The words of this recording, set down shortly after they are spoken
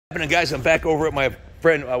And guys, I'm back over at my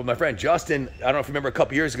friend Justin. I don't know if you remember a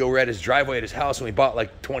couple years ago, we were at his driveway at his house and we bought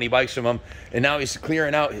like 20 bikes from him, and now he's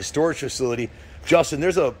clearing out his storage facility. Justin,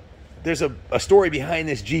 there's a story behind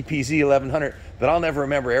this GPZ 1100 that I'll never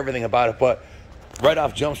remember everything about it, but right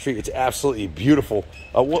off Jump Street, it's absolutely beautiful.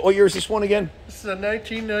 What year is this one again? This is a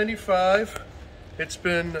 1995. It's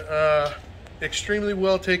been extremely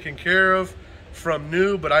well taken care of from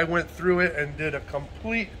new, but I went through it and did a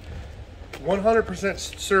complete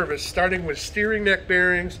 100% service, starting with steering neck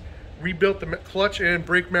bearings, rebuilt the clutch and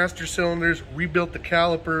brake master cylinders, rebuilt the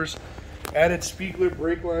calipers, added Spiegler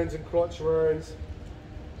brake lines and clutch lines,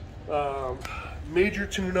 major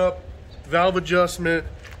tune-up, valve adjustment,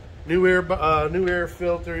 new air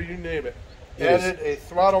filter, you name it. Added a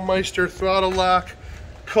Throttle Meister throttle lock,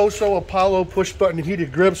 Coso Apollo push button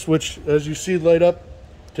heated grips, which as you see light up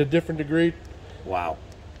to a different degree. Wow.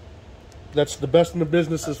 That's the best in the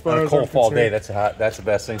business as far on a as cold I'm fall concerned. day. That's the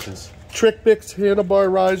best thing since. Trick Bix handlebar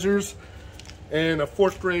risers and a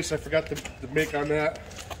fork brace. I forgot the make on that.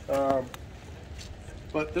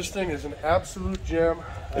 But this thing is an absolute gem.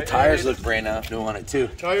 The tires look brand new on it too.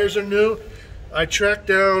 Tires are new. I tracked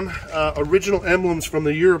down original emblems from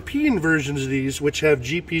the European versions of these, which have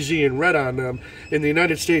GPZ in red on them. In the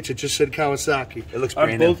United States, it just said Kawasaki. It looks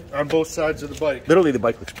brand new. On both sides of the bike. Literally, the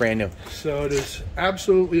bike looks brand new. So it is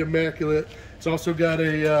absolutely immaculate. It's also got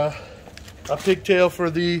a pigtail for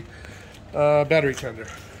the battery tender.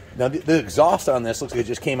 Now, the exhaust on this looks like it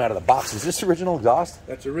just came out of the box. Is this original exhaust?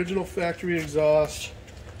 That's original factory exhaust.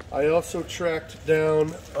 I also tracked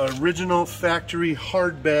down original factory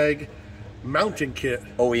hard bag mounting kit.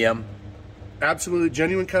 OEM. Absolutely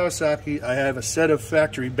genuine Kawasaki. I have a set of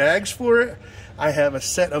factory bags for it. I have a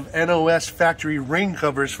set of NOS factory rain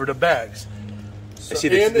covers for the bags. So,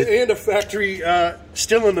 and a factory,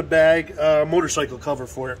 still in the bag, motorcycle cover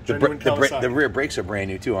for it. The rear brakes are brand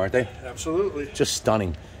new too, aren't they? Absolutely. Just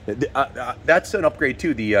stunning. That's an upgrade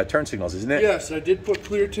too, the turn signals, isn't it? Yes, I did put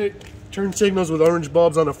clear turn signals with orange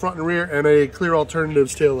bulbs on the front and rear and a clear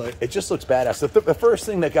alternatives taillight. It just looks badass. The first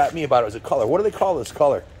thing that got me about it was the color. What do they call this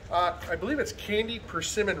color? I believe it's candy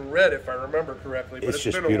persimmon red, if I remember correctly, but it's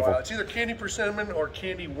been a while. It's either candy persimmon or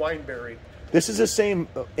candy wineberry. This is the same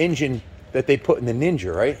engine that they put in the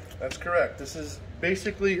Ninja, right? That's correct. This is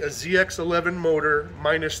basically a ZX11 motor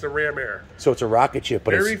minus the ram air. So it's a rocket ship,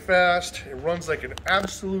 but very fast. It runs like an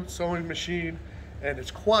absolute sewing machine. And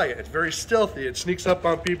it's quiet. It's very stealthy. It sneaks up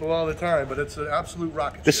on people all the time, but it's an absolute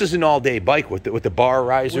rocket This ship. is an all-day bike with the bar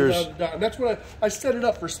risers. Without a doubt. And that's what I set it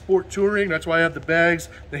up for sport touring. That's why I have the bags,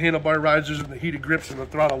 the handlebar risers, and the heated grips, and the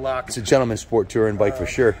throttle lock. It's a gentleman's sport touring bike for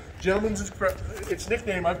sure. Gentleman's Express. Its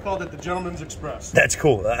nickname, I've called it the Gentleman's Express. That's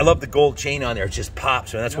cool. I love the gold chain on there. It just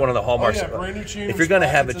pops, and that's one of the hallmarks. Oh, yeah, brand new chain. If you're going to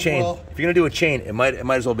have a chain, if you're going to do a chain, it might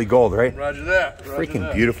as well be gold, right? Roger that.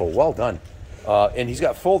 Freaking beautiful. Well done. And he's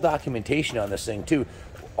got full documentation on this thing too.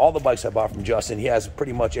 All the bikes I bought from Justin, he has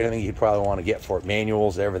pretty much anything you'd probably want to get for it.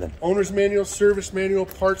 Manuals, everything. Owner's manual, service manual,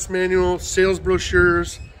 parts manual, sales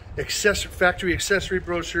brochures, factory accessory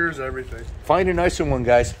brochures, everything. Find a nicer one,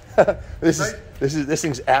 guys. This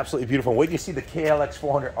thing's absolutely beautiful. Wait till you see the KLX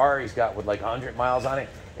 400R he's got with like 100 miles on it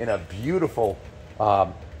in a beautiful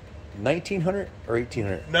 1900 or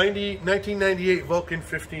 1800? 1998 Vulcan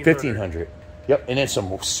 1500. 1500. Yep, and then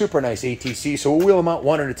some super nice ATC. So we'll wheel them out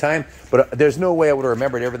one at a time. But there's no way I would have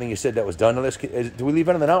remembered everything you said that was done to this. Do we leave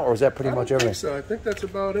anything out, or was that pretty much everything? So I think that's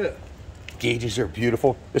about it. Gauges are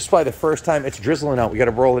beautiful. This is probably the first time it's drizzling out. We got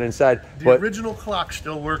to roll it inside. The original clock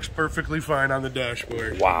still works perfectly fine on the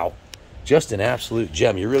dashboard. Wow, just an absolute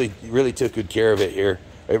gem. You really took good care of it here.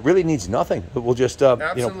 It really needs nothing. But we'll just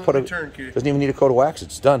put a turnkey. Doesn't even need a coat of wax.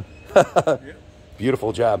 It's done. Yep.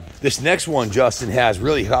 Beautiful job. This next one, Justin, has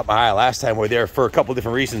really caught my eye last time we were there for a couple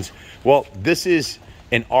different reasons. Well, this is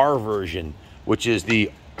an R version, which is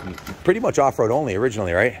the pretty much off-road only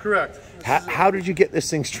originally, right? Correct. How did you get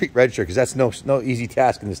this thing street registered? Because that's no easy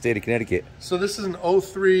task in the state of Connecticut. So this is an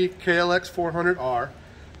 03 KLX 400R.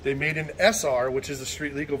 They made an SR, which is the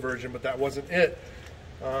street legal version, but that wasn't it.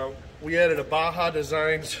 We added a Baja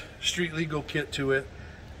Designs street legal kit to it.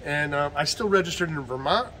 And I still registered in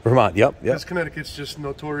Vermont. Vermont, yep. Because Connecticut's just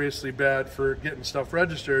notoriously bad for getting stuff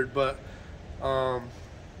registered. But I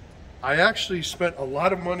actually spent a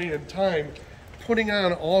lot of money and time putting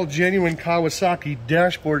on all genuine Kawasaki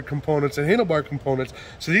dashboard components and handlebar components.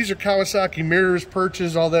 So these are Kawasaki mirrors,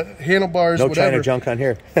 perches, all that, handlebars, no whatever. China junk on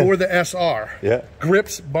here. For the SR. Yeah.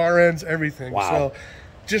 Grips, bar ends, everything. Wow. So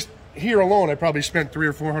just here alone, I probably spent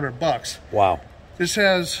 $300 or $400. Wow. This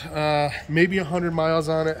has maybe 100 miles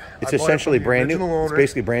on it. It's essentially brand new. It's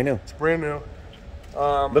basically brand new. It's brand new.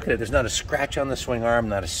 Look at it. There's not a scratch on the swing arm,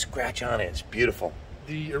 not a scratch on it. It's beautiful.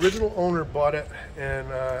 the original owner bought it and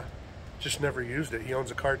just never used it. He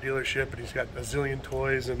owns a car dealership, and he's got a zillion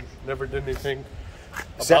toys and never did anything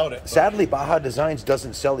about it. Sadly, Baja Designs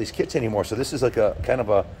doesn't sell these kits anymore, so this is like a kind of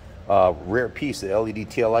a rare piece, the LED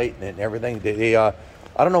tail light and everything. They I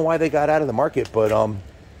don't know why they got out of the market, but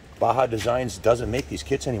Baja Designs doesn't make these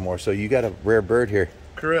kits anymore, so you got a rare bird here.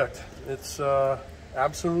 Correct. It's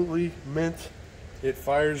absolutely mint. It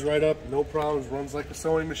fires right up, no problems, runs like a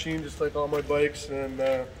sewing machine, just like all my bikes. And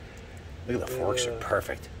look at the forks are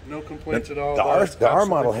perfect. No complaints at all. The R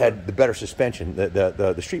model had the better suspension.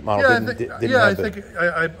 The street model didn't have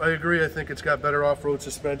I agree. I think it's got better off-road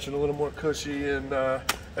suspension, a little more cushy, and I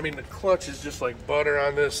mean the clutch is just like butter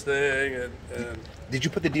on this thing. And did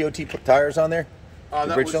you put the DOT tires on there?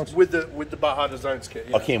 That was with the Baja Designs kit.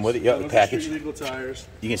 Yeah. Oh, came with it. Yeah, the package. Street legal tires.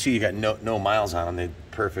 You can see you got no miles on them. They're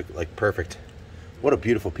perfect, like perfect. What a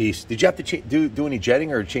beautiful piece. Did you have to do any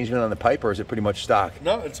jetting or changing it on the pipe, or is it pretty much stock?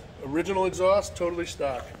 No, it's original exhaust, totally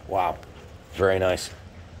stock. Wow, very nice.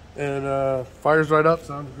 And fires right up.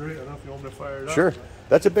 Sounds great. I don't know if you want me to fire it up. Sure.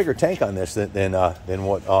 That's a bigger tank on this than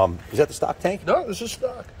what? Is that the stock tank? No, this is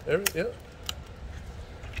stock. Yeah.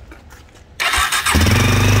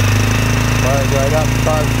 Fires right up.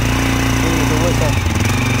 Start with the whistle.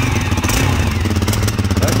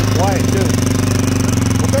 Nice and quiet too.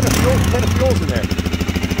 What kind of fuel's in there?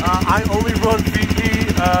 I only run VP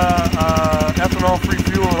ethanol-free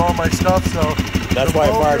fuel and all my stuff, so that's why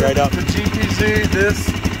it fired right up. The GPZ,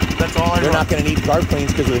 that's all I run. You're not going to need carb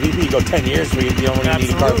cleans because with the VP you go 10 years, so you don't really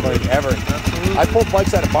need a carb clean ever. Absolutely. I pulled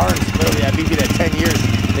bikes out of barns literally at VP that 10 years,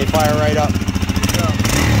 and they fire right up. Yeah.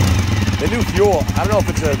 The new fuel, I don't know if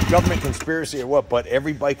it's a government conspiracy or what, but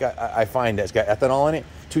every bike I find that's got ethanol in it,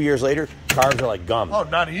 2 years later, carbs are like gum. Oh,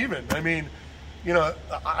 not even. I mean, you know,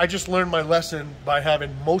 I just learned my lesson by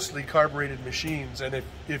having mostly carbureted machines, and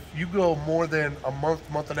if you go more than a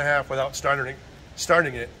month and a half without starting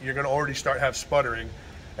it, you're going to already have sputtering.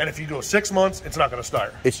 And if you go 6 months, it's not going to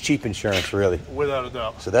start. It's cheap insurance, really. Without a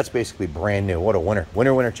doubt. So that's basically brand new. What a winner.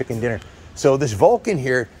 Winner, chicken dinner. So this Vulcan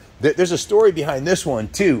here, there's a story behind this one,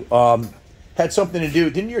 too. Had something to do,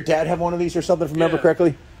 didn't your dad have one of these or something, if I remember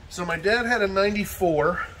correctly? So my dad had a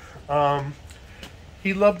 94.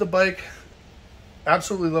 He loved the bike.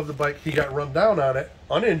 Absolutely loved the bike. He got run down on it,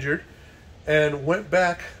 uninjured, and went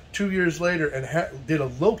back 2 years later and did a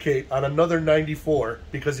locate on another 94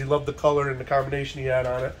 because he loved the color and the combination he had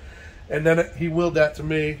on it. And then he willed that to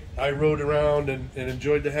me. I rode around and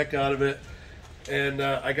enjoyed the heck out of it. And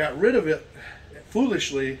I got rid of it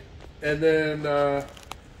foolishly. And then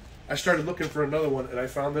I started looking for another one, and I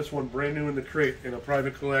found this one brand new in the crate in a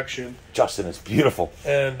private collection. Justin, it's beautiful.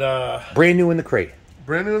 And brand new in the crate.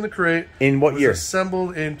 Brand new in the crate. In what year? It was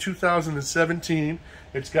assembled in 2017.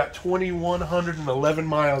 It's got 2,111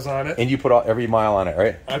 miles on it. And you put every mile on it,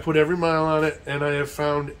 right? I put every mile on it, and I have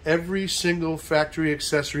found every single factory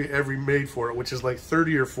accessory ever made for it, which is like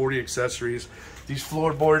 30 or 40 accessories. These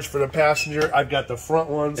floorboards for the passenger, I've got the front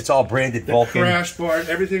ones. It's all branded Vulcan. The crash bar,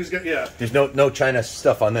 everything's got, yeah. There's no China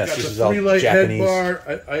stuff on this. Got this the is all three-light Japanese. head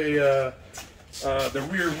bar, the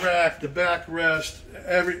rear rack, the backrest,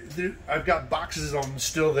 I've got boxes on them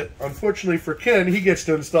still that, unfortunately for Ken, he gets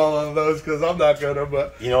to install on those because I'm not gonna.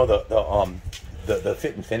 But you know the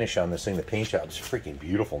fit and finish on this thing, the paint job is freaking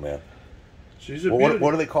beautiful, man. She's a what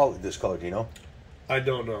do they call this color? Do you know? I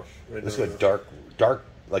don't know. This is a dark,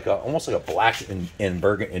 like almost like a black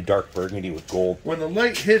and dark burgundy with gold. When the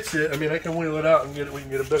light hits it, I mean, I can wheel it out and we can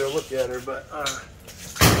get a better look at her. But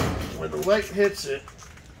when the light hits it,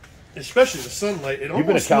 especially the sunlight, it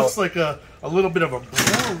almost looks like a little bit of a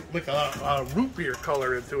brown, like a root beer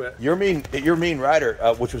color into it. Your main rider,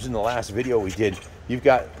 which was in the last video we did, you've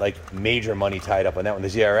got like major money tied up on that one. The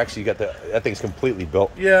ZRX, you got that thing's completely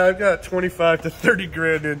built. Yeah, I've got 25 to 30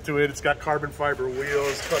 grand into it. It's got carbon fiber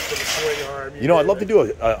wheels, custom swing arm. You know, I'd love to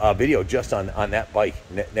do a video just on that bike.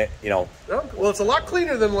 You know. Well, it's a lot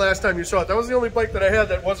cleaner than the last time you saw it. That was the only bike that I had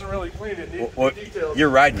that wasn't really clean. It needed details. You're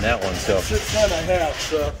riding that one, so. Since then I have.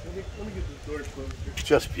 So let me get this door closed here.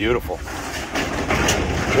 Just beautiful.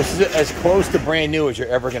 This is as close to brand new as you're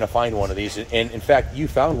ever going to find one of these. And in fact, you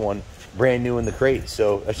found one brand new in the crate,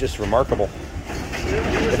 so that's just remarkable.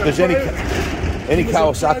 If there's any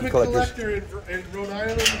Kawasaki collectors. In Rhode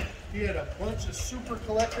Island, he had a bunch of super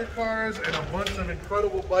collector cars and a bunch of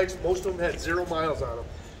incredible bikes. Most of them had 0 miles on them.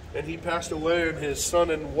 And he passed away, and his son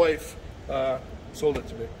and wife sold it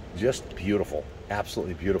to me. Just beautiful.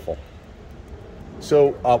 Absolutely beautiful.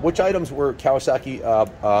 So which items were Kawasaki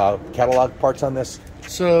catalog parts on this?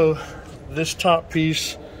 So this top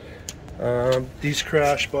piece, these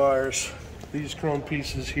crash bars, these chrome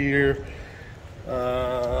pieces here,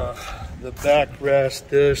 the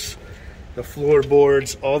backrest, the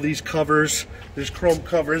floorboards, all these covers. There's chrome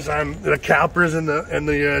covers on the calipers and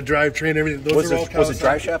the drivetrain. Everything. Those are all was it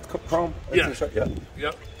drive shaft chrome? Yeah. Yeah.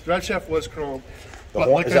 Yep. Drive shaft was chrome. But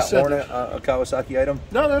like is that Hornet a Kawasaki item?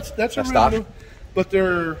 No, that's a real new. But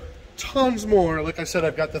there are tons more. Like I said,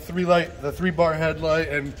 I've got the 3-bar headlight,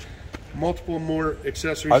 and multiple more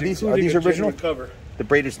accessories. Are these original? Cover. The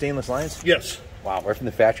braided stainless lines? Yes. Wow, right from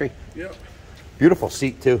the factory. Yep. Beautiful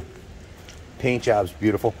seat too. Paint job's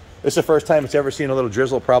beautiful. This is the first time it's ever seen a little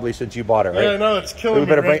drizzle, probably since you bought it, right? Yeah, no, it's killing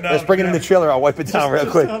me right now. Let's bring it in the trailer. I'll wipe it down real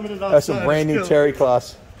quick. That's some brand new terry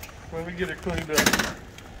cloths. When we get it cleaned up,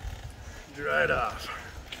 dry it off.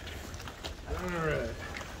 All right.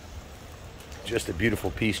 Just a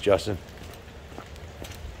beautiful piece, Justin.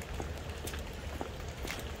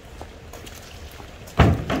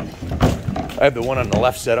 I have the one on the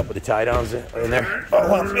left set up with the tie downs in there.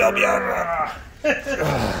 Oh,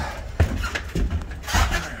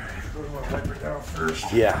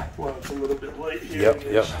 yeah. Well, it's a little bit light here.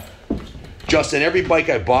 Yep. Justin, every bike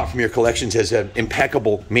I bought from your collections has had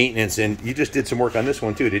impeccable maintenance, and you just did some work on this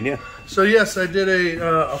one too, didn't you? So yes, I did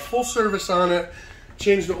a full service on it.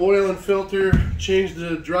 Changed the oil and filter, changed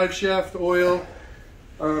the drive shaft oil,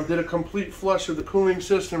 did a complete flush of the cooling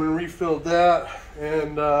system and refilled that,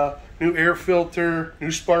 and new air filter, new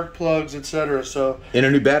spark plugs, etc. So and a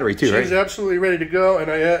new battery too, right? She's absolutely ready to go, and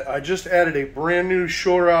I just added a brand new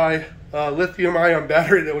Shore-Eye lithium-ion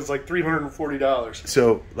battery that was like $340.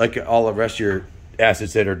 So like all the rest of your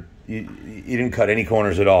assets that are, you didn't cut any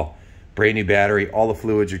corners at all. Brand new battery, all the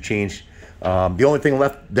fluids are changed. The only thing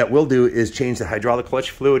left that we'll do is change the hydraulic clutch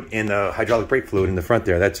fluid and the hydraulic brake fluid in the front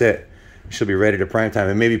there. That's it. She'll be ready to prime time,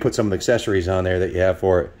 and maybe put some of the accessories on there that you have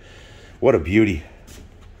for it. What a beauty.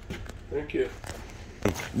 Thank you.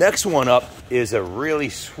 Next one up is a really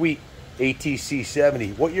sweet ATC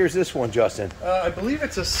 70. What year is this one, Justin? I believe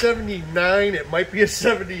it's a 79. It might be a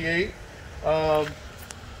 78.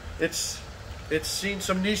 It's seen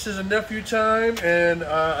some nieces and nephew time, and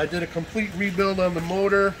I did a complete rebuild on the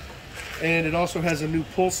motor, and it also has a new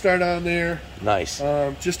pull start on there. Nice.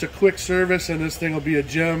 Just a quick service, and this thing will be a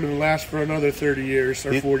gem and last for another 30 years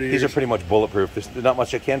or 40 years. These are pretty much bulletproof. There's not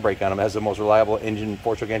much that can break on them. It has the most reliable engine,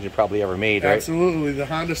 four-stroke engine probably ever made, right? Absolutely. The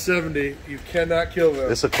Honda 70, you cannot kill them.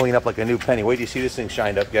 This will clean up like a new penny. Wait till you see this thing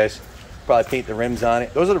shined up, guys. Probably paint the rims on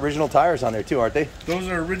it. Those are the original tires on there too, aren't they? Those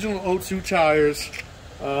are original O2 tires.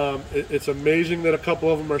 It's amazing that a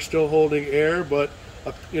couple of them are still holding air, but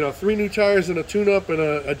 3 new tires and a tune-up and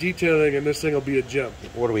a detailing, and this thing will be a gem.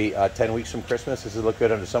 What are we, 10 weeks from Christmas? This would look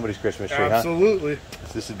good under somebody's Christmas tree, Absolutely. Huh?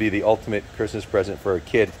 This would be the ultimate Christmas present for a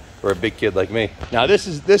kid, or a big kid like me. Now, this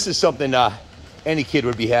is something any kid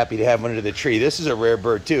would be happy to have under the tree. This is a rare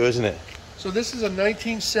bird too, isn't it? So this is a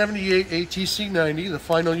 1978 ATC 90, the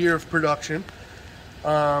final year of production.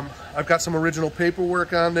 I've got some original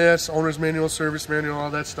paperwork on this, owner's manual, service manual, all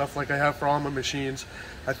that stuff like I have for all my machines.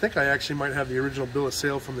 I think I actually might have the original bill of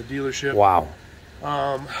sale from the dealership. Wow.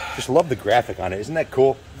 Just love the graphic on it. Isn't that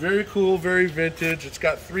cool? Very cool, very vintage. It's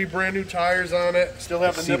got 3 brand new tires on it. Still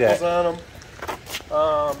have the nipples on them.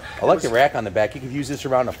 I like the rack on the back. You could use this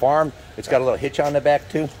around the farm. It's got a little hitch on the back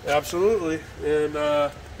too. Absolutely. And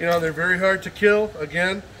they're very hard to kill.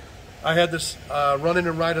 Again, I had this running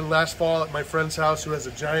and riding last fall at my friend's house who has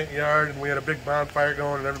a giant yard, and we had a big bonfire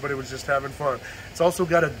going, and everybody was just having fun. It's also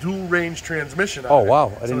got a dual range transmission on it. Oh,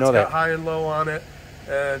 wow. I didn't know that. It's got high and low on it.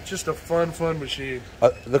 Just a fun machine.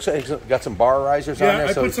 Looks like it's got some bar risers on there.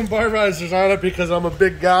 Yeah, I put some bar risers on it because I'm a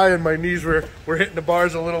big guy and my knees were hitting the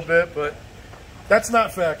bars a little bit, but that's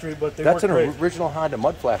not factory, but they work great. That's an original Honda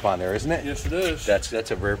mud flap on there, isn't it? Yes, it is.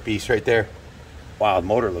 That's a rare piece right there. Wow, the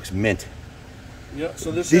motor looks mint. Yeah,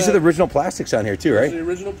 so these are the original plastics on here too, right? The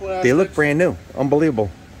original plastics. They look brand new.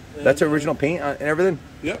 Unbelievable. And that's original paint and everything?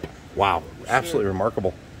 Yep. Wow, absolutely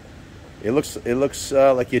remarkable. It looks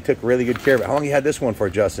like you took really good care of it. How long you had this one for,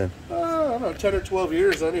 Justin? I don't know, 10 or 12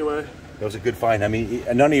 years anyway. That was a good find. I mean,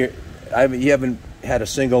 you haven't had a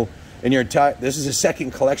single in your entire. This is the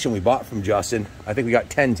second collection we bought from Justin. I think we got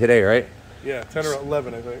 10 today, right? Yeah, 10 or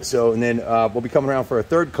 11, I think. So, and then we'll be coming around for a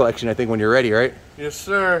third collection, I think, when you're ready, right? Yes,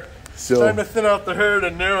 sir. So, it's time to thin out the herd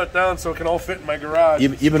and narrow it down so it can all fit in my garage.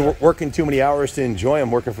 You've been working too many hours to enjoy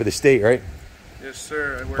them, working for the state, right? Yes,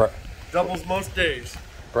 sir. I work doubles most days.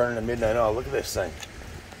 Burning a midnight oil. Look at this thing.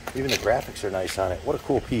 Even the graphics are nice on it. What a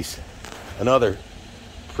cool piece. Another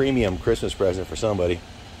premium Christmas present for somebody.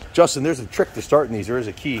 Justin, there's a trick to starting these. There is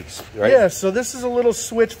a key, right? Yeah, so this is a little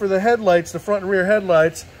switch for the headlights, the front and rear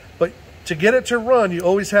headlights. But to get it to run, you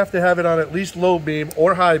always have to have it on at least low beam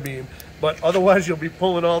or high beam. But otherwise, you'll be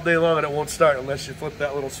pulling all day long and it won't start unless you flip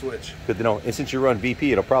that little switch. Good to know. And since you run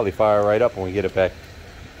VP, it'll probably fire right up when we get it back.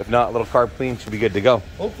 If not, a little carb clean should be good to go.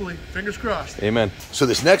 Hopefully, fingers crossed. Amen. So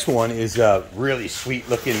this next one is a really sweet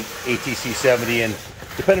looking ATC 70, and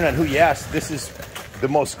depending on who you ask, this is the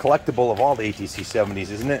most collectible of all the ATC 70s,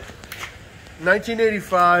 isn't it?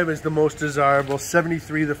 1985 is the most desirable.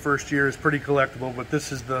 73 the first year is pretty collectible, but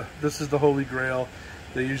this is the holy grail.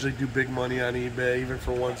 They usually do big money on eBay, even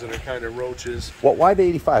for ones that are kind of roaches. Why the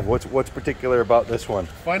 85? What's particular about this one?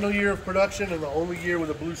 Final year of production and the only year with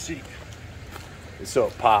a blue seat. So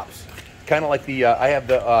it pops. Kind of like the I have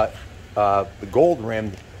the gold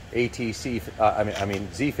rimmed ATC. I mean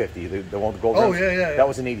Z50, the one with the gold rims. Yeah. That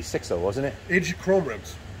was in '86 though, wasn't it? Aged chrome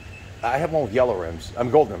rims. I have one with yellow rims.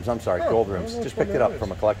 Gold rims. I'm sorry, gold rims. Just picked it up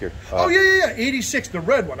from a collector. Yeah. 86, the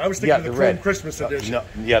red one. I was thinking of the chrome red Christmas edition. No,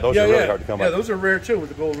 yeah, those are really hard to come by. Yeah, those are rare too with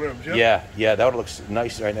the gold rims. Yeah, that would look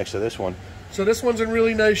nice right next to this one. So this one's in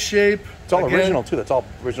really nice shape. It's all original too. That's all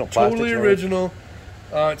original plastic. Totally original.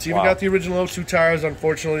 It's even got the original 02 tires.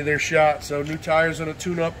 Unfortunately, they're shot. So new tires and a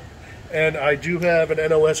tune-up. And I do have an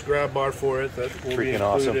NOS grab bar for it that will be included.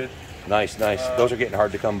 Awesome. Nice. Those are getting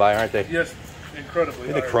hard to come by, aren't they? Yes, incredibly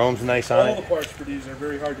hard. The chrome's nice on it. All the parts for these are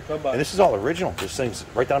very hard to come by. And this is all original. This thing's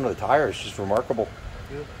right down to the tires. Just remarkable.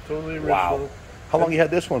 Yeah, totally original. Wow. How long you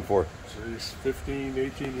had this one for? 15,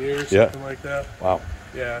 18 years, something like that. Wow.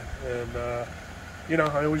 Yeah, and you know,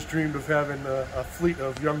 I always dreamed of having a fleet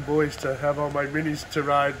of young boys to have all my minis to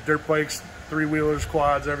ride, dirt bikes, three-wheelers,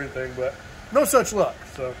 quads, everything, but no such luck.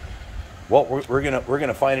 So, well, we're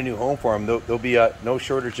gonna find a new home for them. There'll be no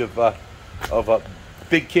shortage of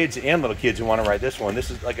big kids and little kids who want to ride this one.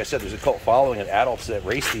 This is, like I said, there's a cult following of adults that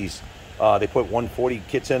race these. They put 140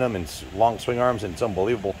 kits in them and long swing arms, and it's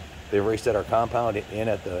unbelievable. They raced at our compound and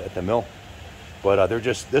at the mill, but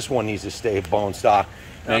this one needs to stay bone stock.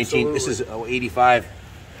 This is 85.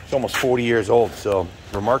 It's almost 40 years old, so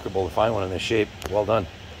remarkable to find one in this shape. Well done.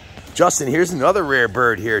 Justin, here's another rare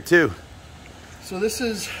bird here too. So this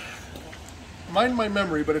is, mind my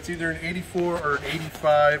memory, but it's either an 84 or an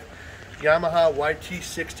 85 Yamaha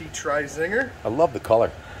YT60 Tri-Zinger. I love the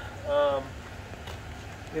color.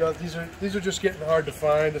 You know, these are just getting hard to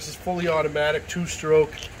find. This is fully automatic,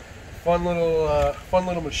 two-stroke, fun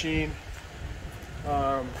little machine.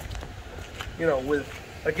 You know, with,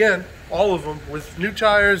 again, all of them with new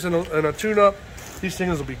tires and a tune-up, these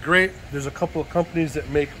things will be great. There's a couple of companies that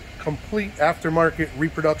make complete aftermarket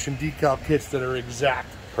reproduction decal kits that are exact.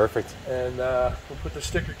 Perfect. And we'll put the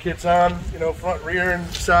sticker kits on, you know, front, rear, and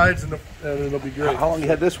sides, and it'll be great. How long you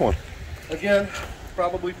had this one? Again,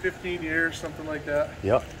 probably 15 years, something like that.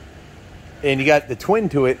 Yep. And you got the twin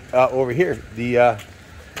to it over here, the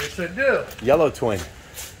yes, I do. yellow twin.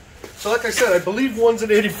 So like I said, I believe one's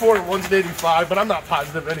an 84 and one's an 85, but I'm not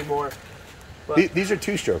positive anymore. But these are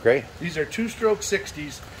two-stroke, right? these are two-stroke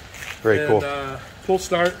 60s. Very cool. Full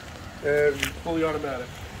start and fully automatic.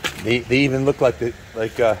 They even look like the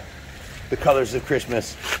colors of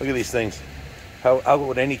Christmas. Look at these things. How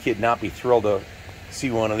would any kid not be thrilled to see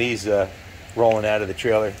one of these rolling out of the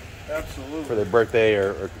trailer? Absolutely. For their birthday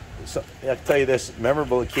or so, I'll tell you this: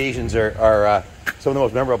 memorable occasions are some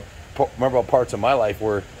of the most memorable parts of my life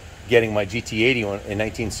were getting my GT80 in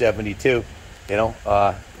 1972. You know,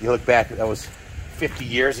 you look back, that was 50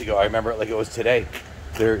 years ago. I remember it like it was today.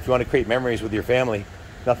 If you want to create memories with your family,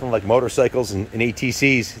 nothing like motorcycles and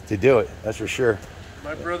ATCs to do it. That's for sure.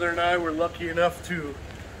 My brother and I were lucky enough to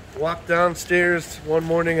walk downstairs one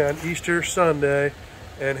morning on Easter Sunday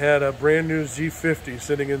and had a brand new Z50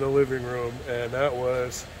 sitting in the living room, and that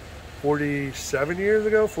was 47 years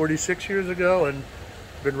ago, 46 years ago, and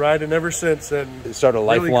been riding ever since, and it started a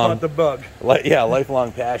lifelong, really caught the bug. Yeah,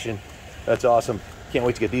 lifelong passion. That's awesome. Can't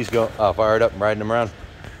wait to get these fired up and riding them around.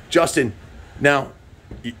 Justin, now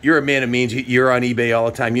you're a man of means. You're on eBay all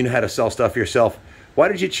the time. You know how to sell stuff yourself. Why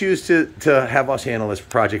did you choose to have us handle this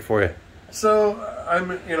project for you? So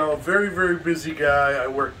I'm, you know, a very, very busy guy. I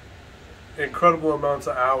work incredible amounts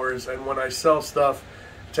of hours, and when I sell stuff,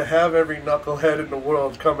 to have every knucklehead in the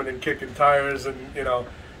world coming and kicking tires and, you know,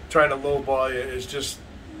 trying to lowball you is just,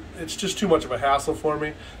 it's just too much of a hassle for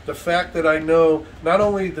me. The fact that I know not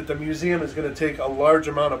only that the museum is going to take a large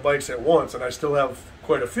amount of bikes at once, and I still have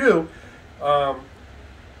quite a few,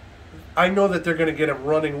 I know that they're going to get them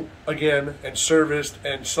running again and serviced,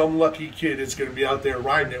 and some lucky kid is going to be out there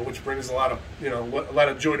riding it, which brings a lot of, you know, a lot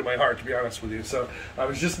of joy to my heart, to be honest with you. So I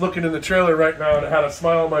was just looking in the trailer right now, and I had a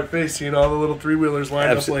smile on my face, seeing all the little three-wheelers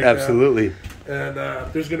lined up like absolutely. that.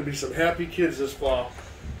 And there's going to be some happy kids this fall.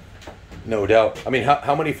 No doubt. I mean,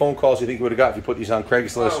 how many phone calls do you think you would have got if you put these on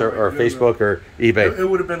Craigslist or Facebook or eBay? It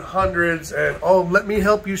would have been hundreds, and oh, let me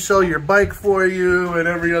help you sell your bike for you, and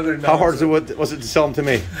every other nonsense. How hard was it to sell them to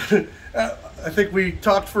me? I think we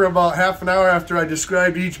talked for about half an hour after I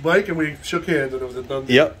described each bike, and we shook hands, and it was a done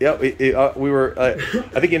deal. Yep. We were. I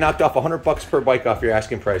think you knocked off $100 per bike off your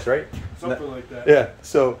asking price, right? Something like that. Yeah.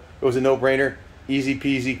 So it was a no-brainer, easy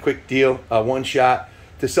peasy, quick deal, one shot.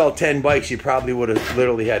 To sell 10 bikes, you probably would have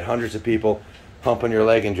literally had hundreds of people humping your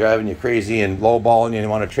leg and driving you crazy and lowballing you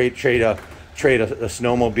and want to trade a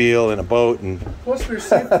snowmobile and a boat. And plus,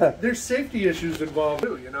 there's safety issues involved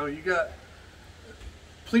too. You know, you got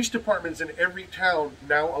police departments in every town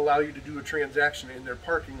now allow you to do a transaction in their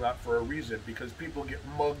parking lot for a reason, because people get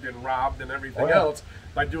mugged and robbed and everything else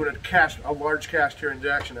by doing a large cash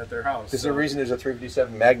transaction at their house. There's a reason there's a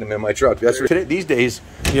 357 Magnum in my truck. That's right. These days,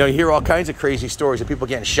 you know, you hear all kinds of crazy stories of people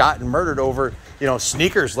getting shot and murdered over, you know,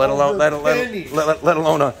 sneakers, let alone thousands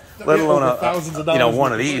of dollars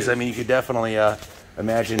one of these. I mean, you could definitely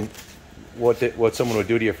imagine what someone would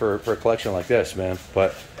do to you for a collection like this, man.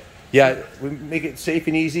 But yeah, we make it safe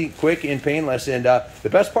and easy, quick and painless. And the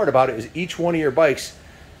best part about it is each one of your bikes,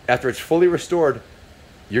 after it's fully restored,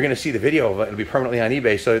 you're going to see the video of it. It'll be permanently on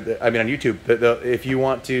eBay. So, on YouTube. If you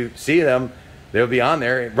want to see them, they'll be on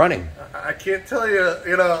there running. I can't tell you,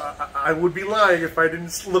 you know, I would be lying if I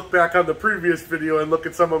didn't look back on the previous video and look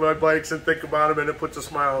at some of my bikes and think about them, and it puts a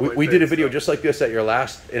smile on my face. We did a video just like this at your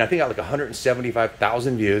last, and I think I got like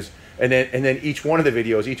 175,000 views. And then each one of the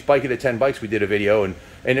videos, each bike of the 10 bikes, we did a video, and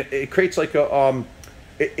it creates like a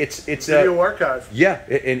it's video archive. Yeah,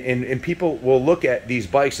 and people will look at these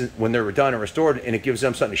bikes when they're done and restored, and it gives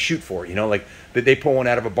them something to shoot for. You know, like that they pull one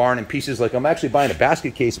out of a barn in pieces. Like I'm actually buying a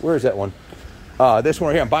basket case. Where is that one? This one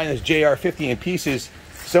right here. I'm buying this JR50 in pieces.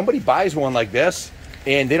 Somebody buys one like this,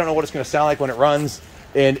 and they don't know what it's going to sound like when it runs,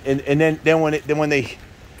 and then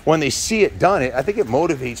when they see it done, I think it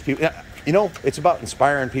motivates people. You know, it's about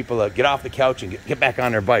inspiring people to get off the couch and get back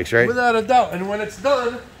on their bikes, right? Without a doubt. And when it's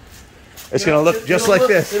done, it's going to look just like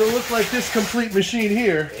this. It'll look like this complete machine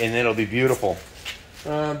here. And it'll be beautiful.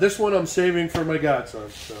 This one I'm saving for my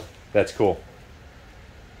godson. So. That's cool.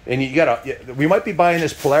 And we might be buying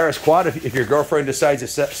this Polaris quad if your girlfriend decides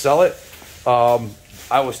to sell it.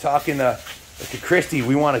 I was talking to Christy.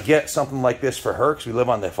 We want to get something like this for her because we live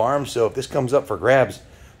on the farm. So if this comes up for grabs,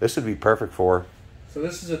 this would be perfect for her. So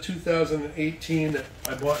this is a 2018 that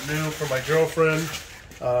I bought new for my girlfriend.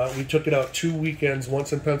 We took it out 2 weekends,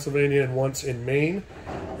 once in Pennsylvania and once in Maine,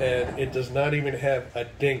 and it does not even have a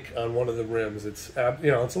dink on one of the rims. It's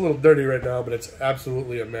it's a little dirty right now, but it's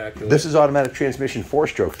absolutely immaculate. This is automatic transmission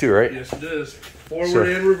 4-stroke too, right? Yes, it is. Forward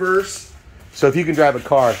and reverse. So if you can drive a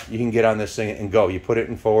car, you can get on this thing and go. You put it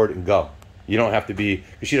in forward and go. You don't have to be,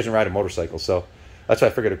 because she doesn't ride a motorcycle, so that's why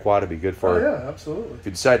I figured a quad would be good for her. Oh, yeah, absolutely. If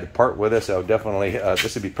you decide to part with us, I would definitely,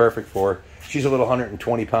 this would be perfect for her. She's a little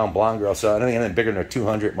 120-pound blonde girl, so I think anything bigger than a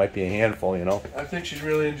 200 might be a handful, you know? I think she'd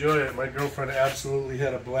really enjoy it. My girlfriend absolutely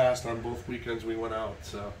had a blast on both weekends we went out,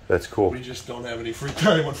 so. That's cool. We just don't have any free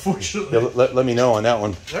time, unfortunately. Yeah, let me know on that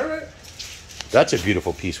one. All right. That's a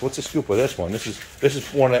beautiful piece. What's the scoop with this one? This is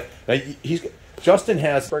one that, Justin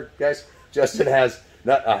has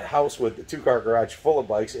a house with a 2-car garage full of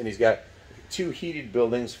bikes, and he's got 2 heated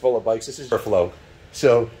buildings full of bikes. This is Overflow.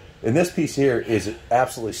 So, and this piece here is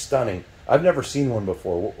absolutely stunning. I've never seen one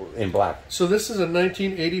before in black. So this is a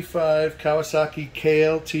 1985 Kawasaki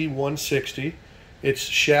KLT 160. It's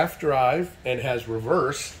shaft drive and has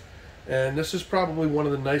reverse. And this is probably one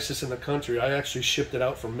of the nicest in the country. I actually shipped it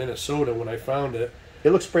out from Minnesota when I found it.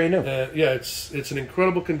 It looks brand new. Yeah, it's in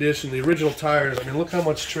incredible condition. The original tires, I mean, look how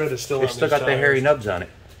much tread is still on these tires. They still got the hairy nubs on it.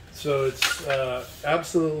 So it's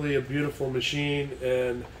absolutely a beautiful machine,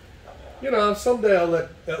 and someday I'll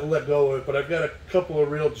let go of it. But I've got a couple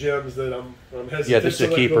of real gems that I'm hesitant this to is a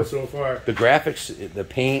let keeper. go so far. The graphics, the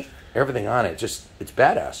paint, everything on it, it's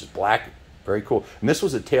badass. It's black, very cool. And this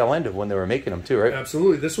was the tail end of when they were making them too, right?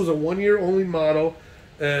 Absolutely. This was a 1-year only model,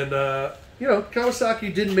 and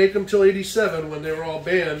Kawasaki didn't make them till '87 when they were all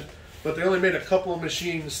banned. But they only made a couple of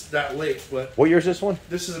machines that late. But what year is this one?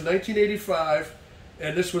 This is a 1985.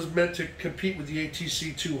 And this was meant to compete with the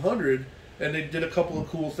ATC 200, and they did a couple of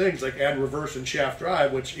cool things, like add reverse and shaft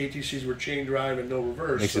drive, which ATCs were chain drive and no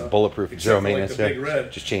reverse. Makes it bulletproof, zero maintenance. Like the Big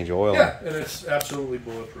Red. Just change oil. Yeah, and it's absolutely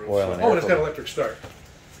bulletproof. Oil and and it's got electric start.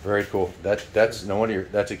 Very cool. That's no wonder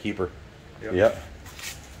that's a keeper. Yep.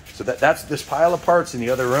 So that's this pile of parts in the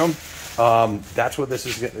other room. That's what this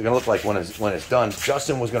is going to look like when it's done.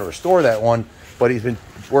 Justin was going to restore that one, but he's been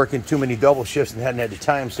working too many double shifts and hadn't had the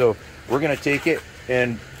time. So we're going to take it.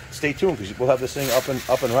 And stay tuned because we'll have this thing up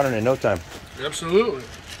and running in no time. Absolutely.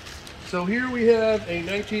 So here we have a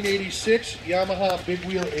 1986 Yamaha Big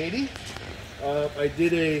Wheel 80. I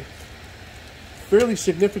did a fairly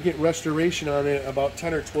significant restoration on it about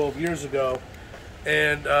 10 or 12 years ago,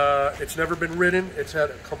 and it's never been ridden. It's had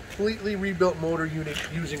a completely rebuilt motor unit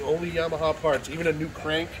using only Yamaha parts, even a new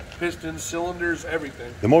crank, pistons, cylinders,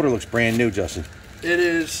 everything. The motor looks brand new, Justin. It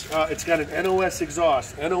is. It's got an NOS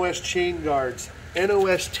exhaust, NOS chain guards,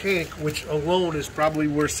 NOS tank, which alone is probably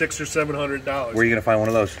worth $600 or $700. Where are you gonna find one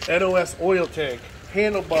of those? NOS oil tank,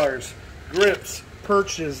 handlebars, grips,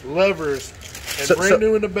 perches, levers, and brand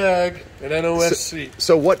new in the bag, an NOS seat.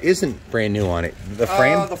 So what isn't brand new on it? The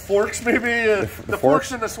frame? The forks, maybe. The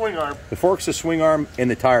forks and the swing arm. The forks, the swing arm,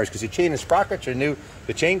 and the tires, because the chain and sprockets are new,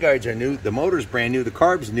 the chain guides are new, the motor's brand new, the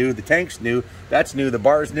carb's new, the tank's new, that's new, the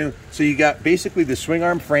bar's new. So you got basically the swing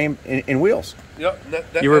arm, frame, and wheels. Yep,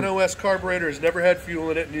 that NOS carburetor has never had fuel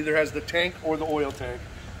in it, neither has the tank or the oil tank.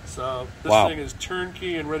 So this thing is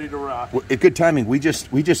turnkey and ready to rock. Well, good timing. We just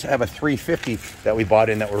have a 350 that we bought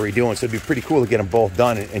in that we're redoing, so it'd be pretty cool to get them both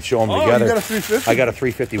done and show them together. You got a 350? I got a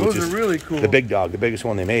 350, Those which is really cool. The big dog, the biggest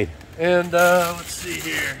one they made. And let's see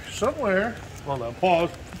here, somewhere. Hold on, pause.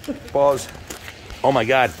 Pause. Oh my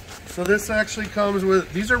God. So this actually comes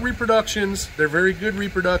with, these are reproductions. They're very good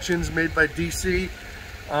reproductions made by DC.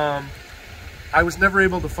 I was never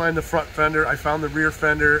able to find the front fender. I found the rear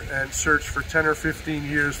fender and searched for 10 or 15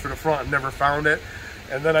 years for the front and never found it.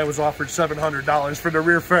 And then I was offered $700 for the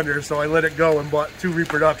rear fender, so I let it go and bought 2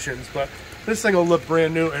 reproductions. But this thing will look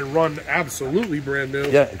brand new and run absolutely brand new.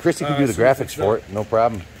 Yeah, and Christy can do the graphics for it, no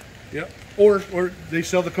problem. Yep. Or they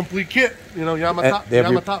sell the complete kit, you know, Yamaha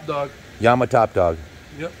Top Dog. Yamaha Top Dog.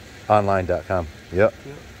 Yep. Online.com. Yep.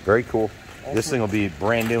 Very cool. Awesome. This thing will be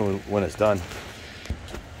brand new when it's done.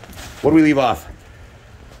 What do we leave off?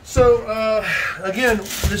 So, again,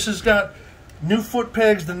 this has got new foot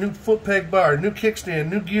pegs, the new foot peg bar, new kickstand,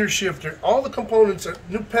 new gear shifter, all the components are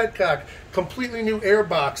new petcock, completely new air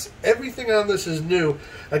box. Everything on this is new,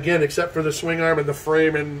 again, except for the swing arm and the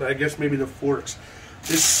frame and I guess maybe the forks.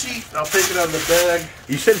 This seat, I'll take it on the bag.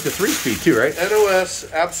 You said it's a 3-speed too, right?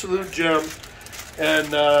 NOS, absolute gem.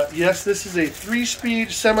 And yes, this is a 3-speed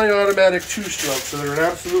semi-automatic 2-stroke, so they're an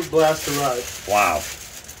absolute blast to ride. Wow.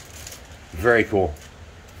 Very cool.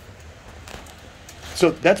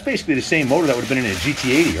 So that's basically the same motor that would have been in a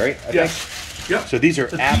GT80, right? Yes. Yep. So these are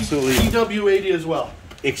absolutely... PW80 as well.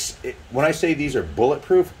 When I say these are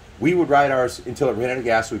bulletproof, we would ride ours until it ran out of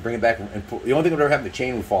gas. We'd bring it back. And the only thing that would ever happen, the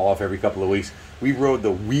chain would fall off every couple of weeks. We rode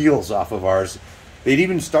the wheels off of ours. They'd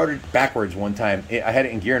even started backwards one time. I had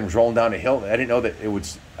it in gear and was rolling down a hill. I didn't know that it would...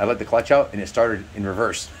 I let the clutch out and it started in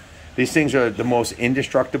reverse. These things are the most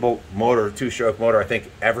indestructible motor, 2-stroke motor I think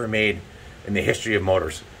ever made in the history of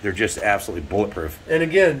motors. They're just absolutely bulletproof. And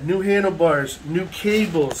again, new handlebars, new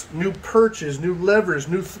cables, new perches, new levers,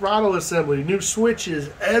 new throttle assembly, new switches,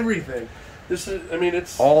 everything. This is, I mean,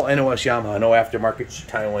 it's... all NOS Yamaha, no aftermarket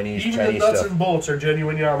Taiwanese, even Chinese the nuts stuff. and bolts are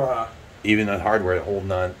genuine Yamaha. Even the hardware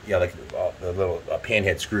holding on, yeah, like the little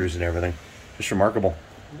panhead screws and everything. Just remarkable.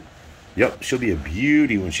 Yep, she'll be a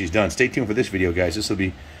beauty when she's done. Stay tuned for this video, guys. This will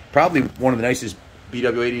be probably one of the nicest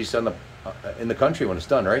BW80s on in the country when it's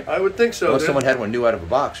done, right? I would think so. Unless someone had one new out of a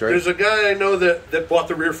box, right? There's a guy I know that bought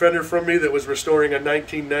the rear fender from me that was restoring a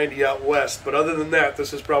 1990 out west. But other than that,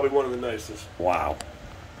 this is probably one of the nicest. Wow.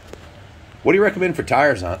 What do you recommend for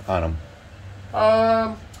tires on them?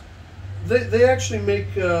 They actually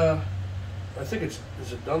make, I think is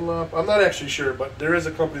it Dunlop? I'm not actually sure, but there is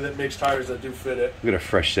a company that makes tires that do fit it. We got a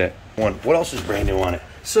fresh set. What else is brand new on it?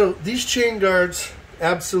 So these chain guards,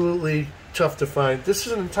 absolutely tough to find. This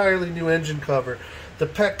is an entirely new engine cover. The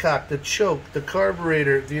petcock, the choke, the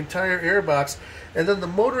carburetor, the entire airbox, and then the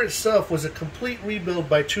motor itself was a complete rebuild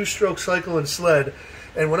by 2-stroke cycle and sled.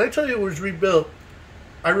 And when I tell you it was rebuilt,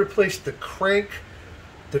 I replaced the crank,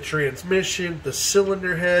 the transmission, the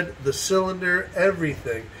cylinder head, the cylinder,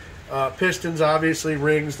 everything. Pistons, obviously,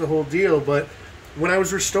 rings, the whole deal. But when I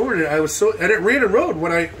was restoring it, I was so, and it ran and rode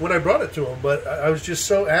when I brought it to him. But I was just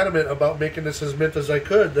so adamant about making this as mint as I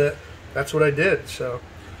could that that's what I did. So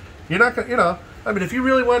you're not gonna, you know, I mean, if you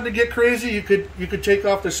really wanted to get crazy, you could take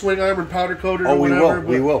off the swing arm and powder coat it or whatever.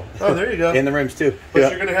 We will. Oh, there you go. And the rims too.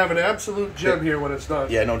 But you're gonna have an absolute gem here when it's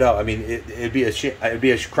done. Yeah, no doubt. I mean, it'd be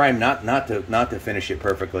a crime not to finish it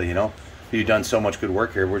perfectly. You know, you've done so much good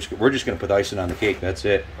work here. We're just gonna put icing on the cake. That's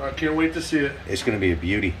it. I can't wait to see it. It's gonna be a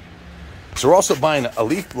beauty. So we're also buying a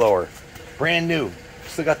leaf blower, brand new.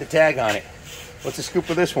 Still got the tag on it. What's the scoop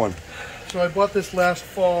with this one? So I bought this last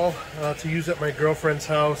fall to use at my girlfriend's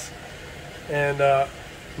house, and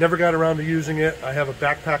never got around to using it. I have a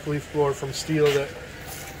backpack leaf blower from Steel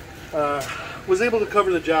that was able to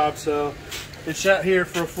cover the job, so It sat here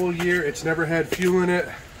for a full year. It's never had fuel in it.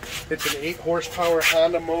 It's an 8 horsepower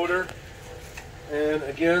Honda motor. And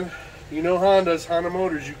again, you know Hondas, Honda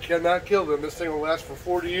motors, you cannot kill them. This thing will last for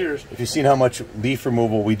 40 years. If you've seen how much leaf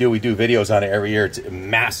removal we do videos on it every year. It's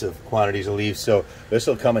massive quantities of leaves. So this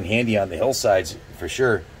will come in handy on the hillsides for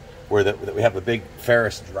sure, where we have a big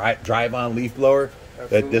Ferris drive-on leaf blower.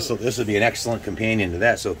 That this will be an excellent companion to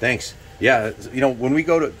that. So thanks. Yeah, you know, when we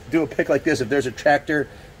go to do a pick like this, if there's a tractor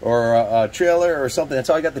or a trailer or something, that's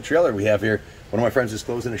all I got. The trailer we have here. One of my friends is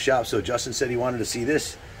closing a shop, so Justin said he wanted to see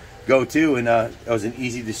this go too, and that was an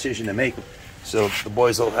easy decision to make. So the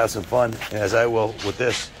boys will have some fun, as I will with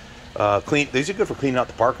this. These are good for cleaning out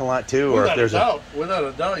the parking lot too. Or if there's without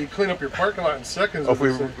a doubt, you clean up your parking lot in seconds. If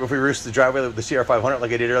we roost the driveway with the CR500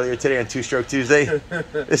 like I did earlier today on Two Stroke Tuesday,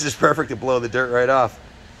 this is perfect to blow the dirt right off.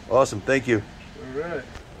 Awesome, thank you. All right.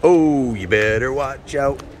 Oh, you better watch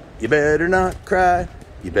out. You better not cry.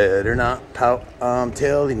 You better not pout. I'm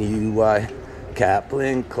telling you why.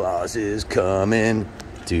 Kaplan Claus is coming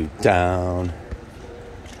to town.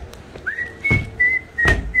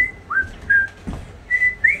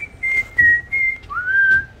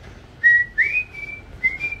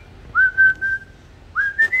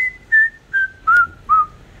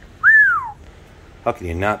 How can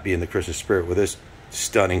you not be in the Christmas spirit with this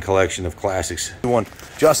stunning collection of classics?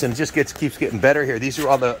 Justin, it just keeps getting better here. These are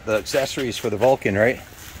all the accessories for the Vulcan, right?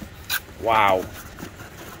 Wow.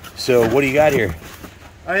 So what do you got here?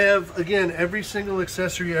 I have, again, every single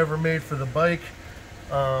accessory ever made for the bike.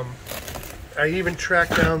 I even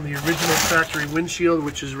tracked down the original factory windshield,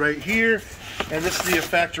 which is right here. And this is the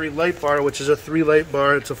factory light bar, which is a 3 light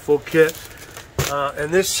bar. It's a full kit.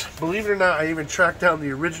 And this, believe it or not, I even tracked down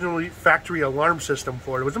the original factory alarm system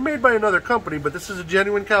for it. It was made by another company, but this is a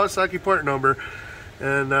genuine Kawasaki part number,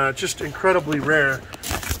 and just incredibly rare.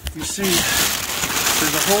 You see,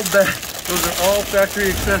 there's a whole bag. Those are all factory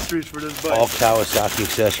accessories for this bike. All Kawasaki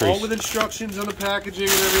accessories. All with instructions on the packaging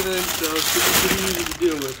and everything, so it's pretty easy to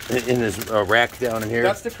deal with. And there's a rack down in here.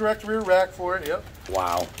 That's the correct rear rack for it. Yep.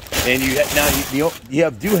 Wow. And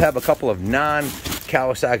you do have a couple of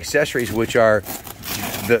non-Kawasaki accessories, which are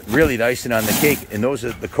really the icing on the cake, and those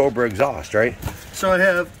are the Cobra exhaust, right? So I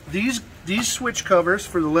have these switch covers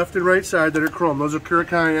for the left and right side that are chrome. Those are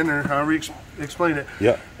Kurakayan, or however you explain it.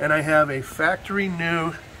 Yeah. And I have a factory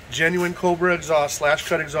new genuine Cobra exhaust /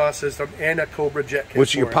 cut exhaust system and a Cobra jet kit.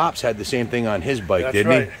 Which your pops had the same thing on his bike,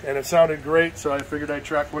 didn't he? That's right. And it sounded great, so I figured I'd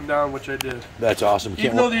track one down, which I did. That's awesome.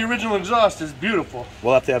 Even though the original exhaust is beautiful.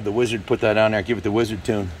 We'll have to have the Wizard put that on there, give it the Wizard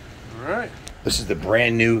tune. All right. This is the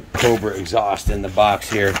brand new Cobra exhaust in the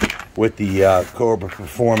box here with the Cobra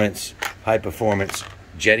Performance, high performance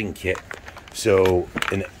jetting kit. So,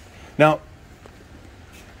 now,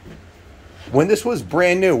 when this was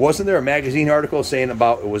brand new, wasn't there a magazine article saying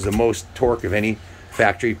about it was the most torque of any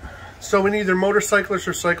factory? So in either Motorcyclist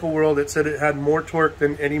or Cycle World, it said it had more torque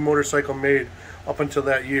than any motorcycle made up until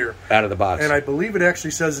that year. Out of the box. And I believe it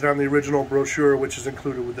actually says it on the original brochure, which is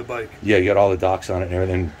included with the bike. Yeah, you got all the docs on it and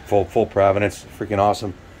everything, full provenance, freaking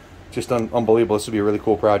awesome. Just unbelievable. This will be a really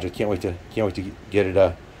cool project. Can't wait to get it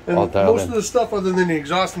all dialed in. Most of the stuff other than the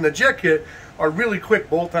exhaust and the jet kit are really quick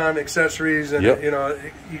bolt-on accessories, and yep. You know,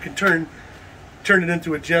 you can turn it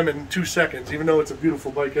into a gem in 2 seconds, even though it's a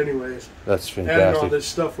beautiful bike anyways. That's fantastic. Adding all this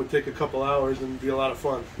stuff would take a couple hours and be a lot of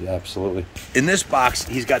fun. Yeah, absolutely. In this box,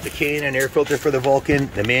 he's got the K&N air filter for the Vulcan,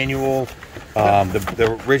 the manual,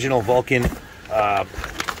 the original Vulcan. Got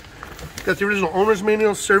the original owner's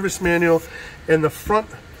manual, service manual, and the front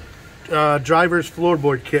driver's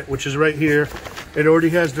floorboard kit, which is right here. It already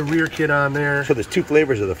has the rear kit on there. So there's 2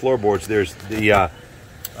 flavors of the floorboards. There's the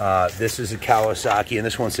this is a Kawasaki, and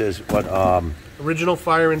this one says what? Original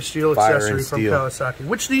Fire and Steel accessory from Kawasaki,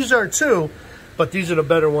 which these are too, but these are the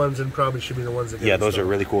better ones and probably should be the ones that get those are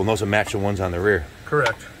really cool, and those are match the ones on the rear.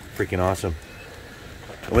 Correct. Freaking awesome.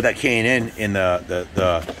 With that K&N in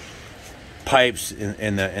the pipes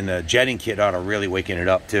and the jetting kit ought to really waking it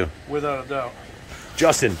up too. Without a doubt.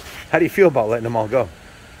 Justin, how do you feel about letting them all go?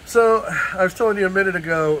 So I was telling you a minute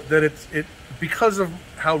ago that it because of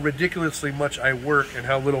how ridiculously much I work and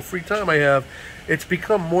how little free time I have, it's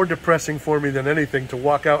become more depressing for me than anything to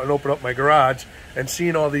walk out and open up my garage and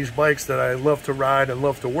seeing all these bikes that I love to ride and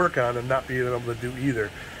love to work on and not being able to do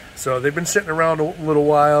either. So they've been sitting around a little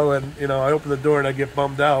while, and you know, I open the door and I get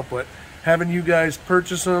bummed out, but having you guys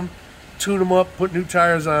purchase them, tune them up, put new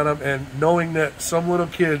tires on them, and knowing that some little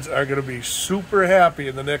kids are going to be super happy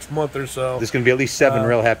in the next month or so. There's going to be at least 7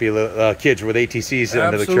 real happy kids with ATCs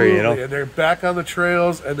under the tree, you know? And they're back on the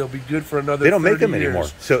trails, and they'll be good for another 30 years. They don't make them anymore.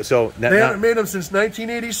 They haven't made them since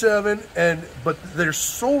 1987, but they're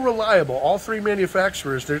so reliable. All 3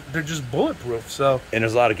 manufacturers, they're just bulletproof. So, and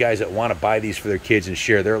there's a lot of guys that want to buy these for their kids and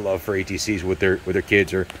share their love for ATCs with their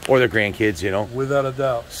kids or their grandkids, you know? Without a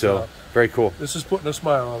doubt. So very cool. This is putting a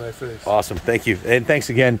smile on my face. Awesome. Thank you. And thanks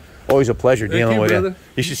again. Always a pleasure dealing with you.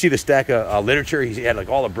 You should see the stack of literature. He had like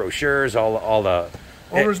all the brochures, all the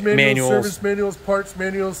owner's manuals, service manuals, parts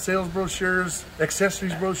manuals, sales brochures,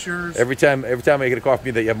 accessories brochures. Every time I get a call from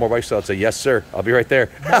you that you have more bikes, I'll say, yes, sir. I'll be right there.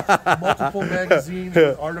 Multiple magazines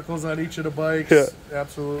with articles on each of the bikes. Yeah.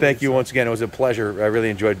 Absolutely. Thank you once again. It was a pleasure. I really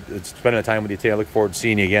enjoyed spending the time with you today. I look forward to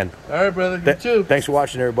seeing you again. All right, brother. You too. Thanks for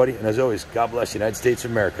watching, everybody. And as always, God bless the United States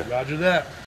of America. Roger that.